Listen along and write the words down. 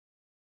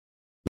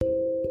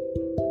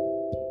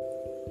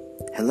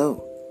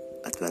Hello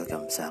at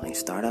welcome sa aking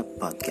startup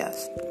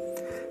podcast.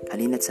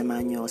 Halina't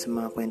samahan niyo ako sa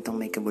mga kwentong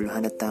may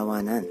kabuluhan at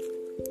tawanan.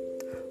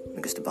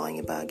 May gusto ba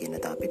kayong ibahagi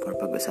na topic or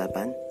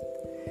pag-usapan?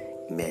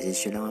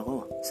 I-message niyo lang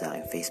ako sa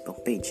aking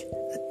Facebook page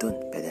at dun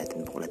pwede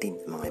natin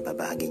buklatin ang mga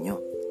ibabahagi niyo.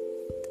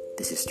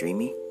 This is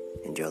Dreamy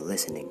and you're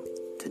listening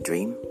to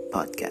Dream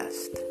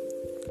Podcast.